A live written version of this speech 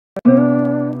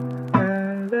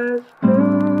And let's do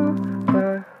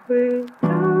what we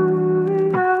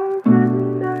do. Out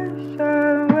in the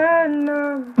sun when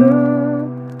I'm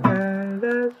blue. And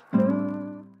let's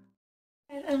do.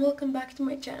 And welcome back to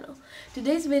my channel.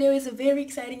 Today's video is a very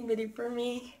exciting video for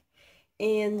me,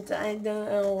 and I don't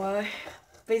know why.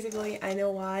 Basically, I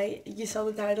know why. You saw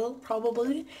the title,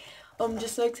 probably. I'm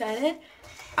just so excited.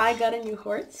 I got a new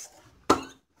horse. I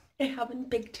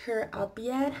haven't picked her up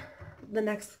yet. The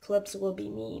next clips will be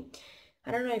me.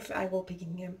 I don't know if I will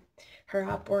picking her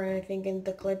up or anything in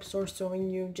the clips or showing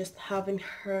you just having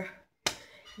her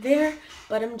there,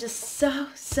 but I'm just so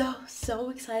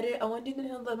excited. I want you to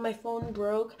know that my phone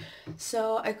broke,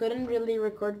 so I couldn't really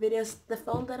record videos. The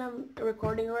phone that I'm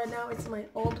recording right now is my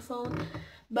old phone,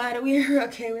 but we're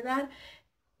okay with that.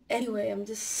 Anyway, I'm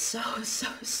just so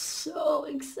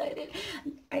excited.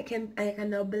 I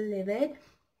cannot believe it.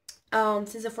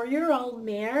 She's a 4-year-old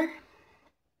mare,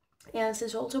 and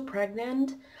she's also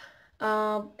pregnant.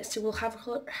 She will have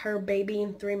her baby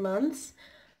in 3 months.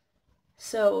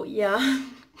 So yeah,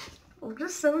 I'm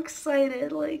just so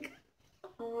excited, like,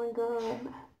 oh my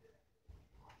god.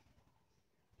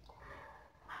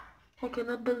 I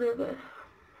cannot believe it.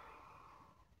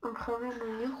 I'm having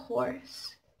a new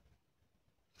horse.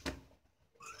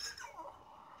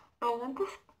 I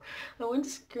want to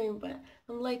scream, but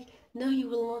I'm like, no, you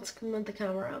will not scream at the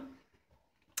camera.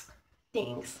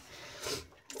 Thanks.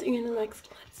 See you in the next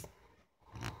clips.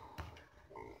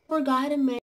 Forgot to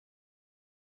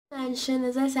mention,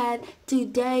 as I said,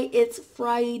 today it's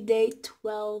Friday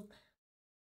 12.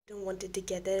 I don't wanted to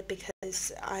get it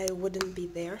because I wouldn't be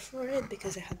there for it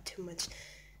because I had too much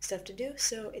stuff to do.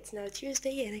 So it's now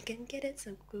Tuesday and I can get it,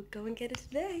 so we'll go and get it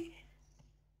today.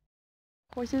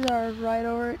 Horses are right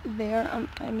over there.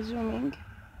 I'm zooming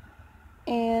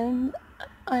and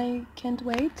I can't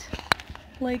wait.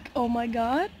 Like, oh my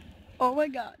god.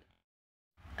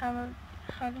 I'm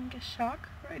having a shock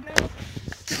right now.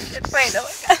 It's fine, oh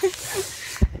my god.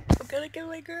 I'm gonna get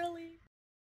my girlie.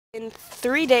 In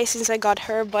 3 days since I got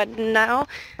her, but now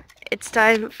it's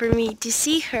time for me to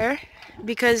see her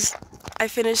because I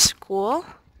finished school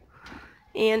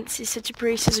and she's such a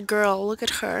precious girl. Look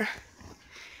at her.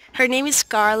 Her name is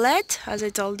Scarlett, as I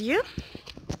told you,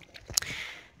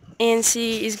 and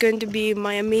she is going to be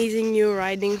my amazing new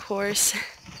riding horse.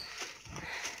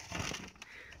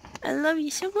 I love you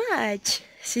so much.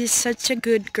 She's such a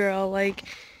good girl, like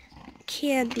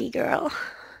candy girl.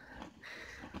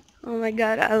 Oh my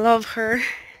god, I love her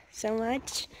so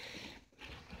much.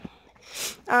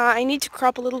 I need to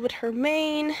crop a little bit her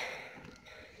mane,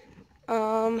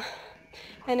 and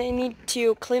I need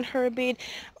to clean her a bit.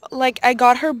 Like, I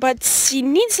got her, but she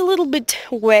needs a little bit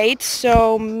weight,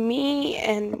 so me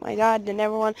and my dad and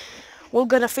everyone, we're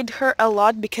gonna feed her a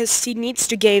lot because she needs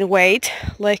to gain weight.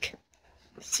 Like,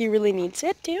 she really needs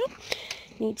it too.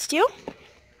 Needs to.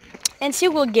 And she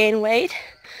will gain weight.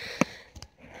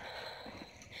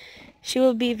 She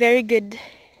will be very good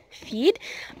feed.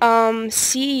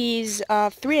 She's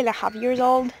 3.5 years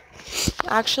old,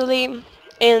 actually,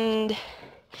 and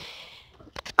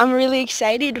I'm really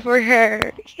excited for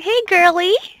her. Hey,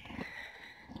 girly.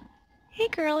 Hey,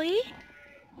 girly.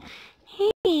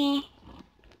 Hey.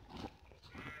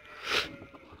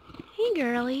 Hey,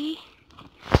 girly.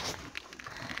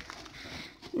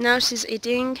 Now she's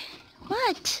eating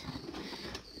what?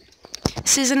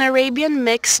 She's an Arabian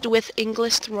mixed with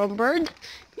English Thrombird,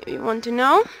 if you want to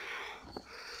know.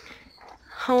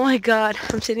 Oh my god,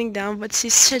 I'm sitting down, but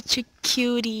she's such a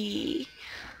cutie.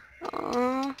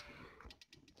 Aww.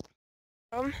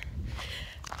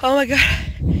 Oh my god.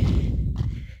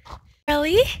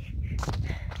 Ellie?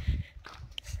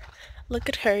 Look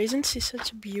at her, isn't she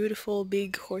such a beautiful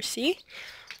big horsey?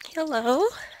 Hello?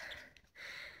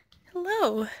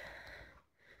 Hello?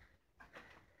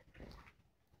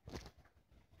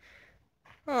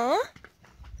 Aw.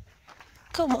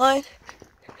 Come on.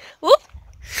 Whoop!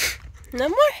 No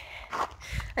more.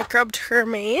 I grabbed her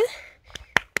mane.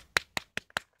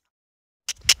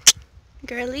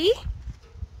 Girly?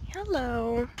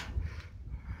 Hello.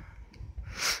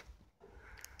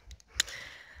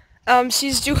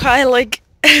 She's too high, like,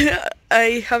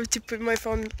 I have to put my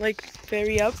phone, like,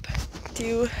 very up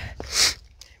to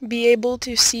be able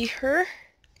to see her.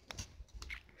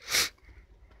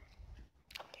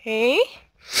 Hey?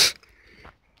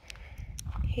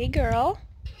 Hey, girl.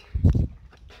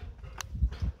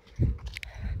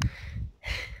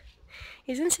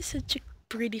 Isn't she such a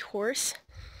pretty horse?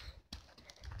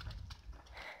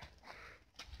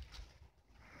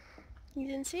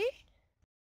 Isn't she?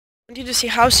 I want you to see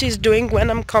how she's doing when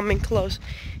I'm coming close.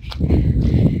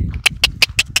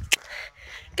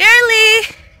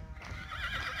 Girly!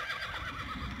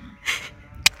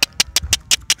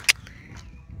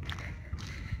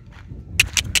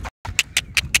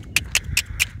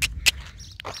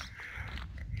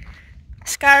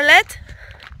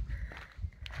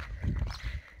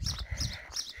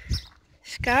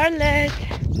 Scarlet.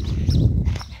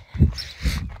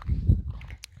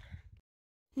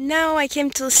 Now I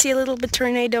came to see a little bit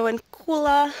tornado and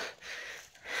Kula.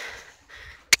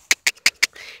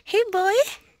 Hey boy.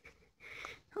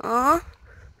 Aw.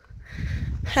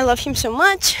 I love him so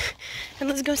much. And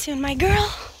let's go see my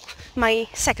girl. My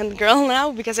second girl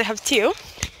now because I have two.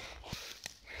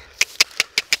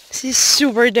 She's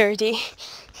super dirty.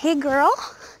 Hey girl.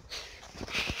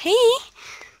 Hey.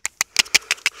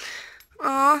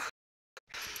 Aw.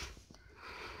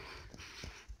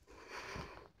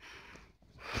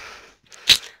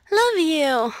 Love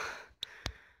you.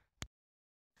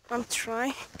 I'm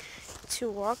trying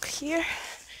to walk here.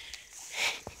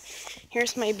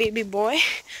 Here's my baby boy.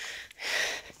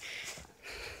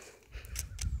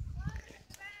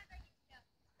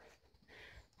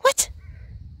 What?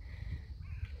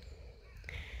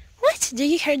 What?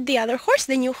 Did you hear the other horse?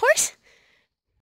 The new horse?